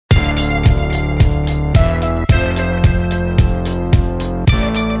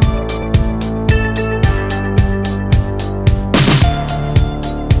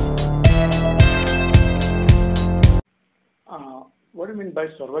do you mean by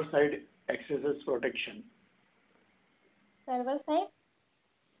server-side XSS protection? Server-side?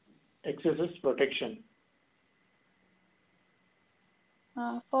 XSS protection.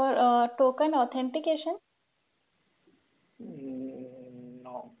 For token authentication?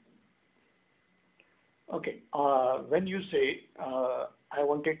 No. Okay. When you say I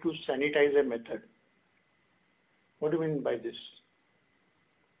wanted to sanitize a method, what do you mean by this?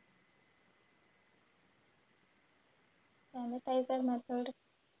 Sanitizer method.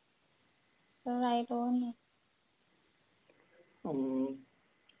 So I don't know.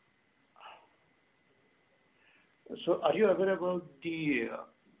 So are you aware about the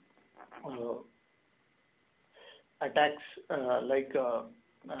attacks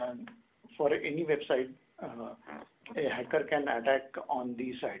for any website, a hacker can attack on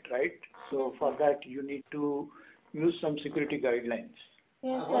the site, right? So for that you need to use some security guidelines.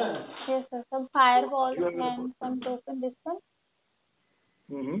 Yes, sir. Yes, sir. Some firewalls and some token. This one.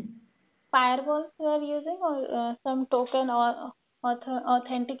 Firewalls you are using, or some token or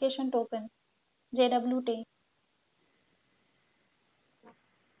authentication token, JWT.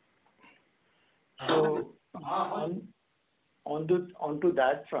 So onto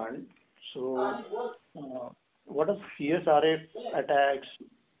that front, so what are CSRF attacks,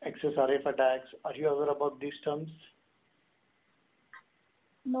 XSRF attacks? Are you aware about these terms?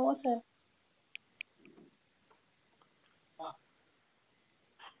 No, sir.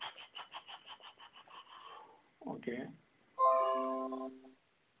 Okay.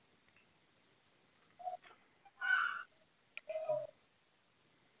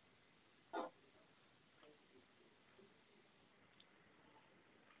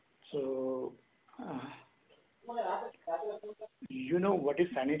 So, you know what is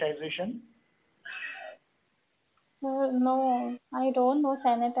sanitization? No, I don't know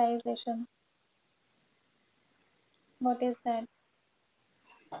sanitization. What is that?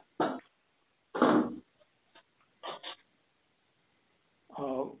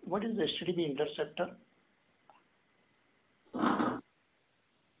 What is the HTTP interceptor?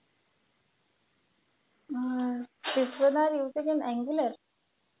 This one are using in Angular.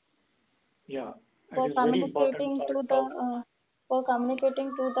 Yeah, for communicating to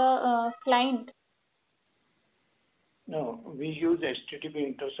the client. No, we use HTTP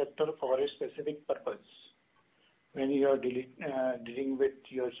interceptor for a specific purpose. When you are dealing with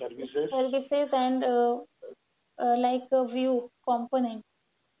your services. Services and like a view component.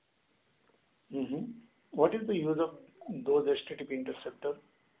 What is the use of those HTTP interceptor?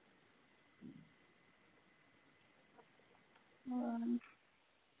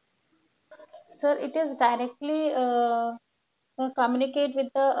 Sir, it is directly communicate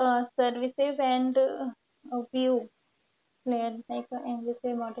with the services and view layer, like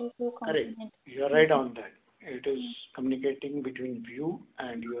MVC model view component. Correct. You are right on that. It is communicating between view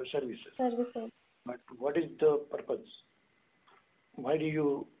and your services. But what is the purpose? Why do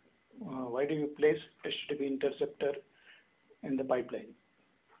you place HTTP interceptor in the pipeline?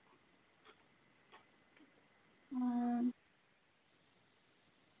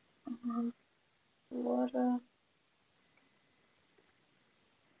 For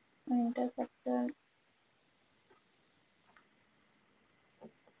interceptor.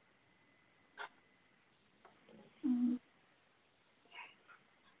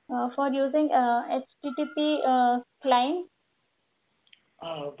 For using HTTP client,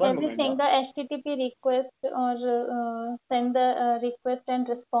 when we send the HTTP request or send the request and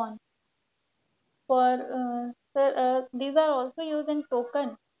response. For these are also used in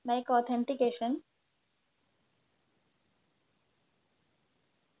token like authentication.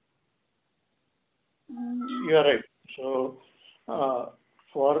 You are right. So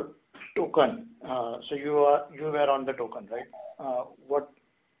for token, so you were on the token, right?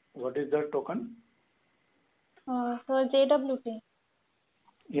 What is the token? For JWT.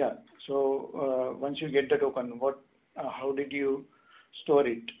 Yeah. So once you get the token, how did you store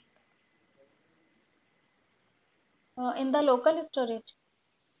it? In the local storage.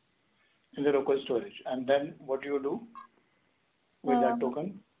 In the local storage. And then what do you do with that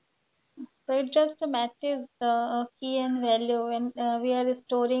token? So it just matches the key and value when we are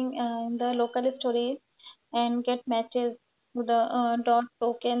storing in the local storage and get matches to the dot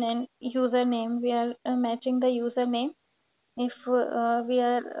token and username. We are matching the username. If we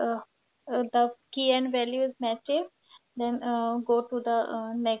are the key and value is matches, then go to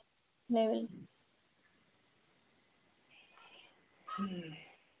the next level.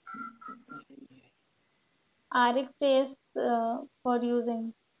 RxJS for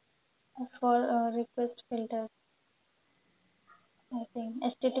using for request filters. I think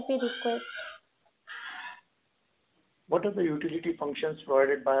HTTP request. What are the utility functions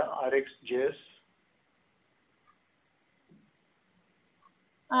provided by RxJS?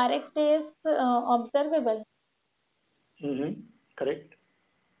 RxJS observable. Correct.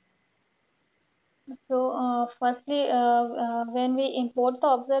 So firstly, when we import the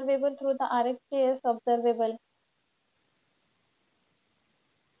observable through the RxJS observable.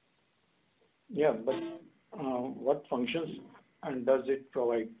 Yeah, but what functions and does it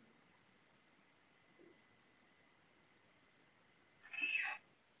provide?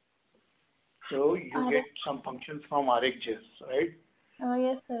 So you get some functions from RxJS, right?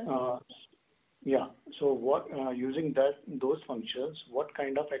 Yes, sir. Yeah. So what using those functions, what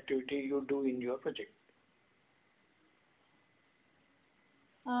kind of activity you do in your project?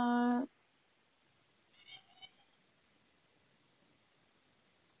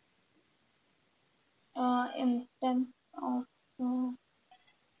 Instance of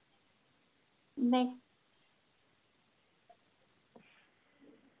next.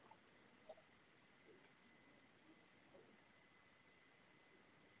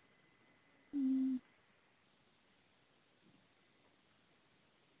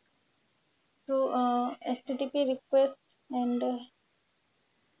 So HTTP request and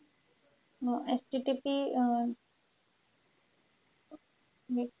HTTP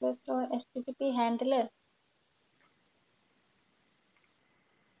request or HTTP handler.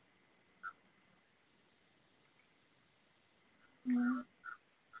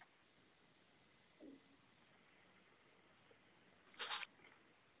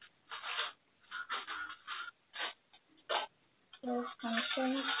 So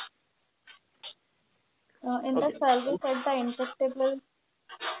function in the service at the input table.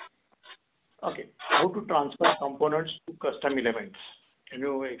 Okay. How to transfer components to custom elements? Can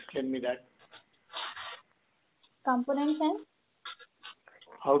you explain me that? Components and?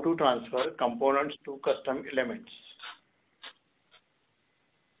 How to transfer components to custom elements?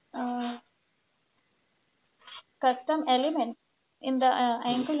 Custom elements in the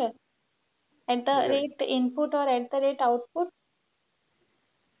Angular at the rate input or at the rate output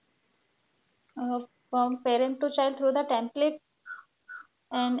from parent to child through the template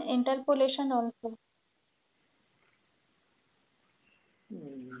and interpolation also.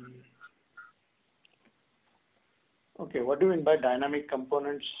 Okay, what do you mean by dynamic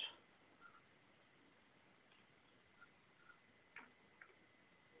components?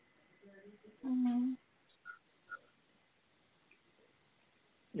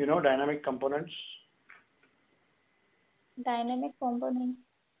 You know dynamic components? Dynamic components?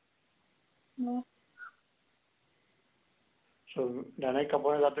 No. So dynamic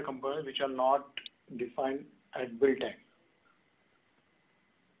components are the components which are not defined at build time.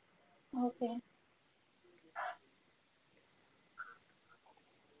 Okay.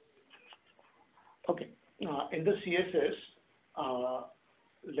 Okay. In the CSS,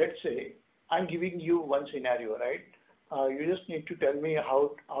 let's say I'm giving you one scenario, right? You just need to tell me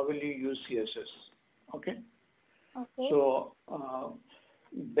how will you use CSS. Okay. Okay. So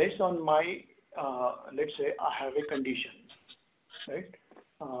based on my let's say I have a condition, right?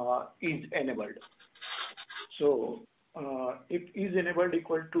 Is enabled. So if is enabled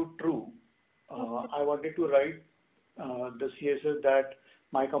equal to true, I wanted to write the CSS that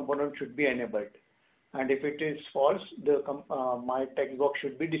my component should be enabled, and if it is false, my text box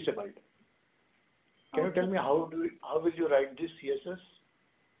should be disabled. Can you tell me how will you write this CSS?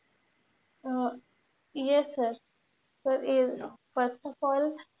 Yes, sir. So first of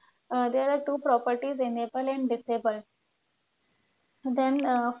all, there are two properties, enable and disable. Then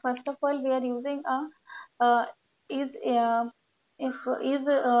first of all, we are using if is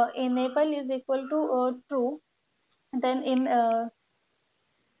enable is equal to true, then in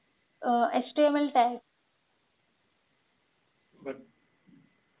HTML tag. But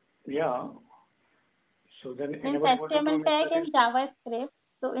yeah, so then in HTML tag in JavaScript.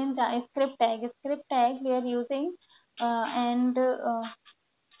 So in script tag we are using and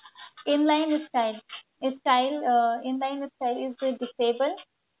inline style. Inline style is disable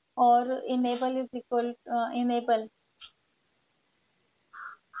or enable is equal enable.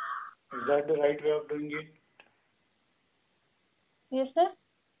 Is that the right way of doing it? Yes, sir.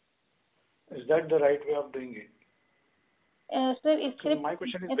 Is that the right way of doing it? Sir, so my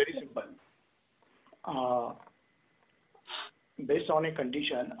question is very simple. Based on a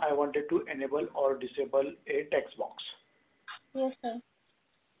condition, I wanted to enable or disable a text box. Yes, sir.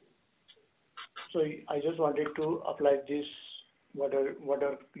 So I just wanted to apply this, whether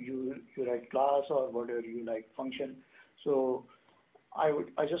you write class or whether you like function. So I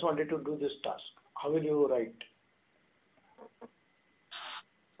just wanted to do this task. How will you write?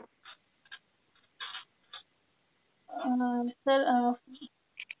 Sir,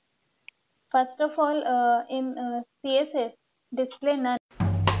 first of all, in CSS, display none.